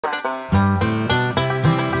Hey,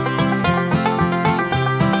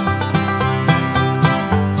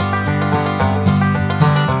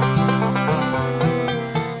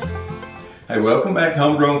 welcome back to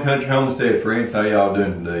Homegrown Country Homestead, friends. How y'all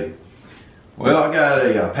doing today? Well, I got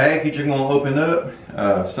a package I'm going to open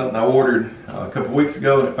up. Something I ordered a couple weeks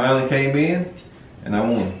ago and it finally came in. And I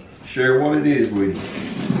want to share what it is with you.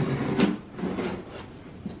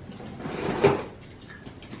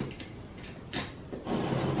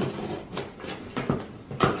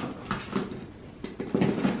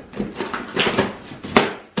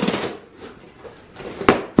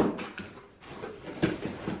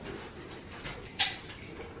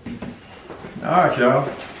 Alright, y'all.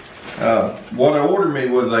 What I ordered me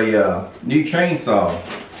was a new chainsaw.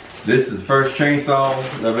 This is the first chainsaw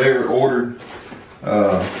I've ever ordered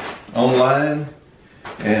online.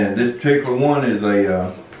 And this particular one is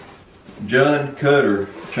a John Cutter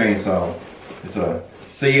chainsaw. It's a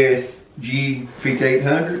CSG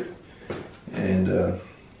 5800. And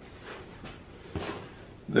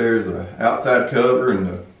there's the outside cover and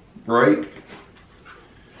the brake.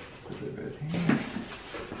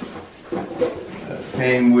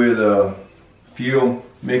 Came with a fuel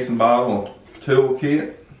mixing bottle tool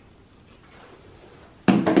kit.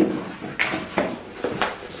 And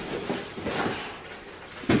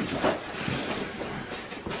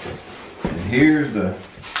here's the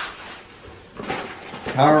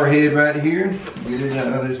power head right here. Get it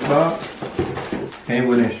out of this box. Came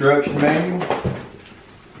with an instruction manual.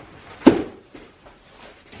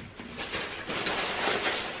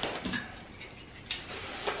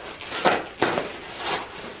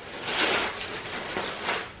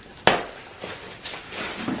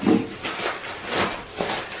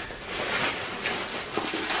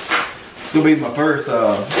 This will be my first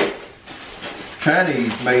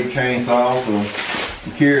Chinese made chainsaw, so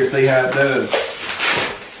I'm curious to see how it does.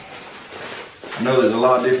 I know there's a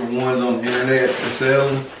lot of different ones on the internet they're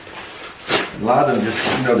selling. A lot of them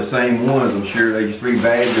just, you know, the same ones. I'm sure they just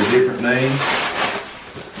rebadged their different names.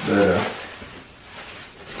 But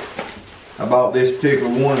I bought this particular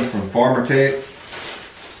one from Pharmatech.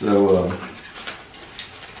 So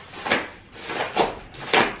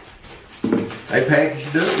they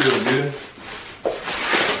packaged it up real good.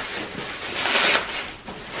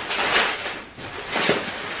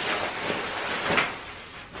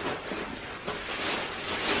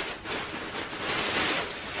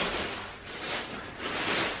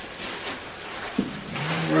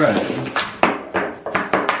 Alright.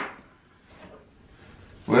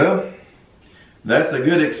 Well, that's a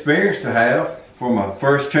good experience to have for my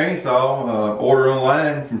first chainsaw ordered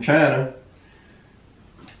online from China.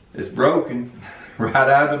 It's broken right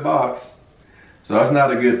out of the box, so that's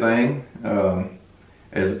not a good thing.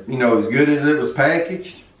 As you know, as good as it was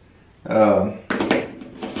packaged,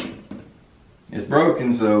 it's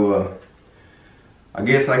broken. So I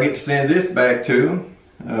guess I get to send this back to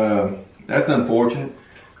them. That's unfortunate.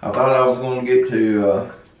 I thought I was going to get to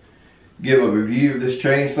give a review of this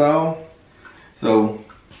chainsaw. So,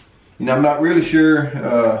 you know, I'm not really sure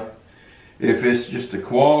if it's just the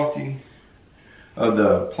quality of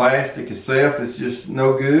the plastic itself that's just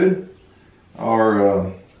no good,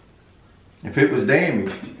 or if it was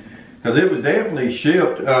damaged, because it was definitely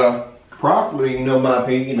shipped properly, you know, my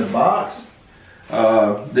opinion. The box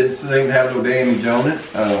didn't seem to have no damage on it.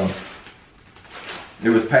 It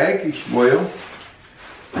was packaged well.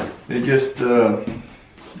 It just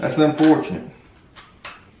that's unfortunate.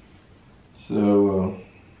 So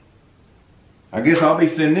I guess I'll be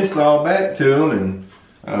sending this all back to them,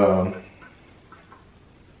 and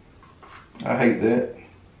I hate that.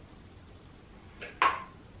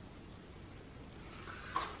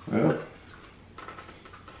 Well,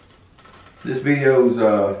 this video's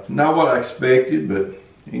not what I expected, but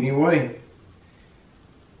anyway.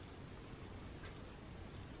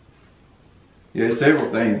 Yeah, several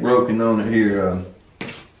things broken on it here.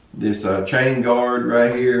 This chain guard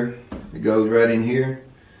right here, it goes right in here.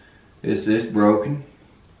 It's broken.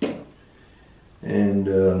 And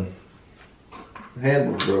the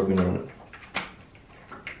handle's broken on it.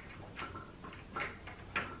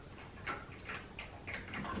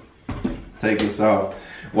 Take this off.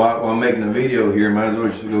 While I'm making a video here, might as well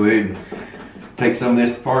just go ahead and take some of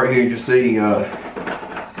this apart here and just see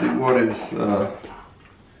what is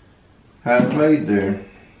how it's made there.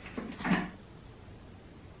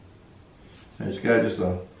 It's got just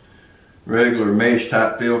a regular mesh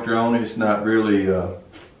type filter on it. It's not really I'm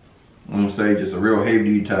gonna say just a real heavy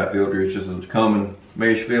duty type filter. It's just a common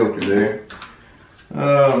mesh filter there.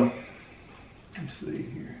 Let's see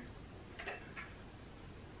here.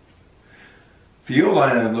 Fuel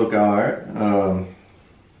lines look alright.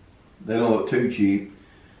 they don't look too cheap.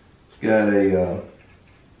 It's got a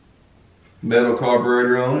metal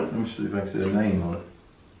carburetor on it. Let me see if I can see a name on it.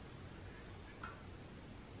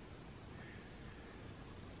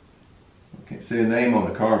 I can't see a name on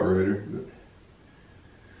the carburetor, but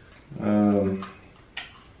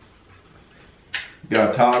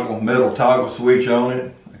got a metal toggle switch on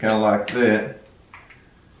it. I kind of like that.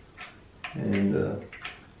 And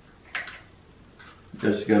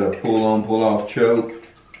just got a pull on, pull off choke.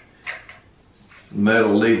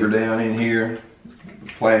 Metal lever down in here.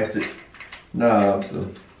 Plastic knob, so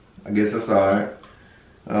I guess that's alright.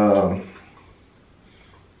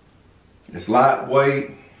 It's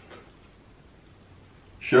lightweight.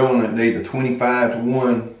 Showing it needs a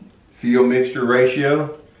 25-to-1 fuel mixture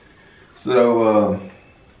ratio. So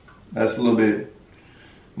that's a little bit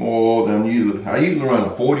more than usually. I usually run a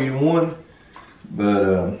 40-to-1,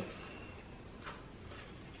 but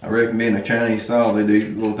I recommend a Chinese saw. They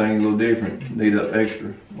do little things a little different. Need that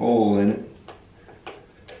extra oil in it.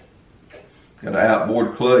 Got an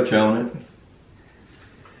outboard clutch on it.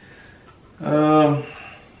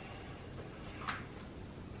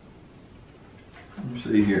 Let me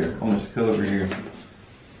see here on this cover here.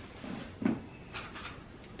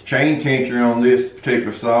 Chain tensioner on this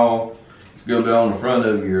particular saw. It's going to be on the front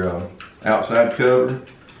of your outside cover.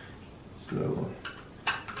 So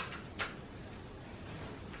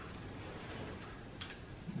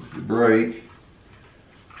the brake.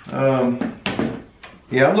 Yeah,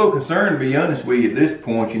 I'm a little concerned, to be honest with you, at this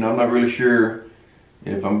point. You know, I'm not really sure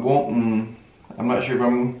if I'm wanting. I'm not sure if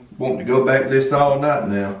I'm wanting to go back to this saw or not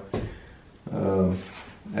now.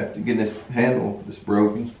 After getting this handle that's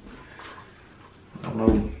broken, I don't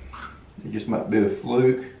know. It just might be a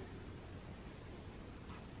fluke.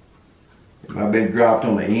 It might have been dropped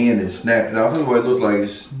on the end and snapped it off. That's the way it looks like.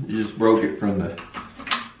 It just broke it from the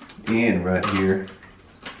end right here.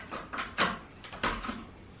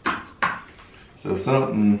 So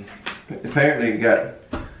something, apparently it got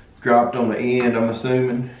dropped on the end, I'm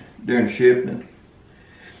assuming, during the shipment.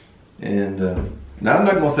 And now I'm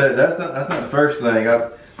not gonna say that's not the first thing.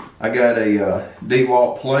 I got a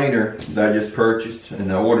DeWalt planer that I just purchased,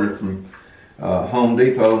 and I ordered it from Home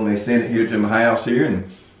Depot, and they sent it here to my house here,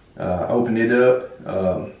 and opened it up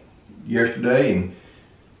yesterday, and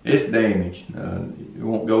it's damaged. It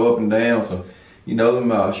won't go up and down. So, you know,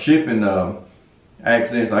 them shipping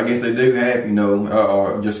accidents, I guess they do happen, you know,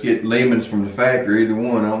 or just get lemons from the factory, either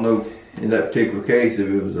one. I don't know if in that particular case if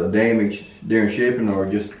it was damaged during shipping or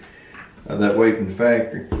just that way from the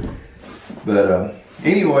factory. But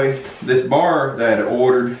anyway, this bar that I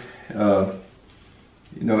ordered,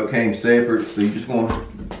 you know, it came separate, so you just want to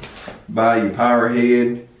buy your power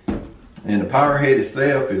head, and the power head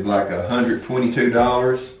itself is like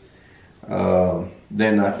 $122.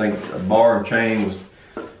 Then I think a bar and chain was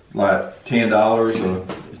like $10, so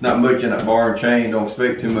it's not much in that bar and chain. Don't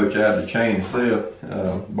expect too much out of the chain itself,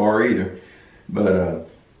 bar either. But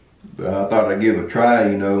I thought I'd give it a try,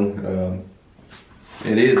 you know.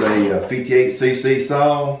 It is a 58cc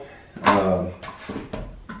saw. The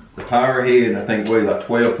power head, I think, weighs like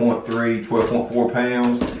 12.4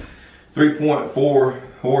 pounds, 3.4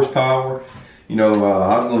 horsepower. You know,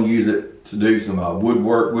 I was going to use it to do some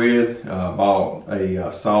woodwork with. Bought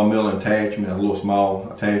a sawmill attachment, a little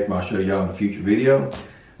small attachment I'll show y'all in a future video.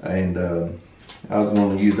 And I was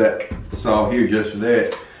going to use that saw here just for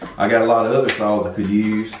that. I got a lot of other saws I could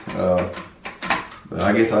use. But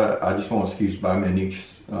I guess I just want an excuse to buy me a new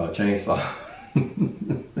chainsaw.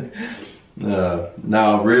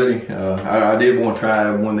 No, really, I did want to try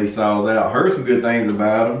one of these saws out. I heard some good things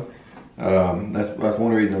about them. That's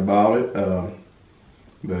one reason I bought it.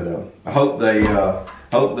 But I hope they,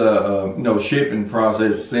 hope the you know, shipping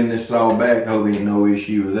process, send this saw back. I hope ain't no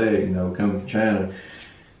issue with that. You know, coming from China,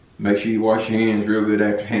 make sure you wash your hands real good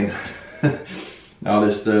after handling all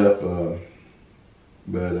this stuff.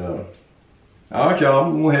 Alright, y'all,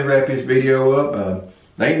 I'm going to go ahead and wrap this video up.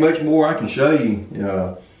 There ain't much more I can show you.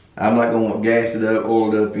 I'm not going to gas it up,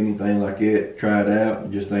 oil it up, anything like that. Try it out.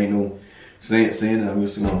 It just ain't no sense in it. I'm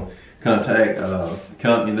just going to contact the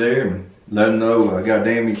company there and let them know I got a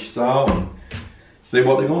damaged saw and see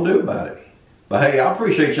what they're going to do about it. But hey, I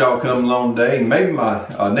appreciate y'all coming along today. And maybe my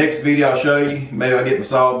next video I'll show you. Maybe I'll get my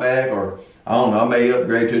saw back, or I don't know, I may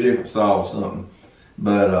upgrade to a different saw or something.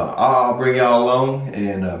 But I'll bring y'all along,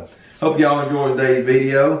 and hope y'all enjoyed today's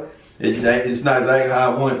video. It's not exactly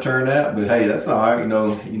how I want it to turn out, but hey, that's all right. You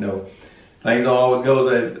know, things don't always go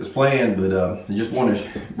as planned. But I just want to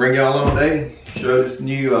bring y'all along today, show this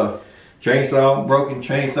new broken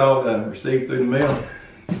chainsaw that I received through the mail.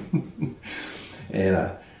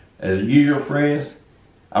 And as usual, friends,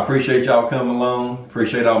 I appreciate y'all coming along.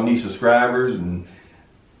 Appreciate all new subscribers and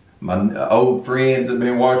my old friends that have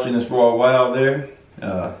been watching us for a while there.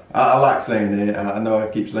 I like saying that. I know I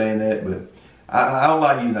keep saying that, but I don't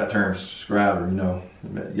like using that term subscriber, you know.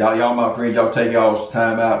 Y'all my friends, y'all take y'all's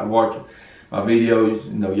time out to watch my videos,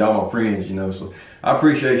 you know, y'all my friends, you know. So I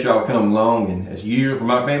appreciate y'all coming along, and as usual for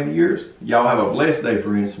my family years, y'all have a blessed day,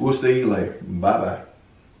 friends. We'll see you later. Bye-bye.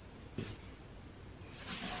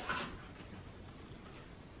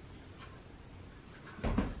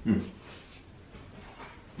 Hmm.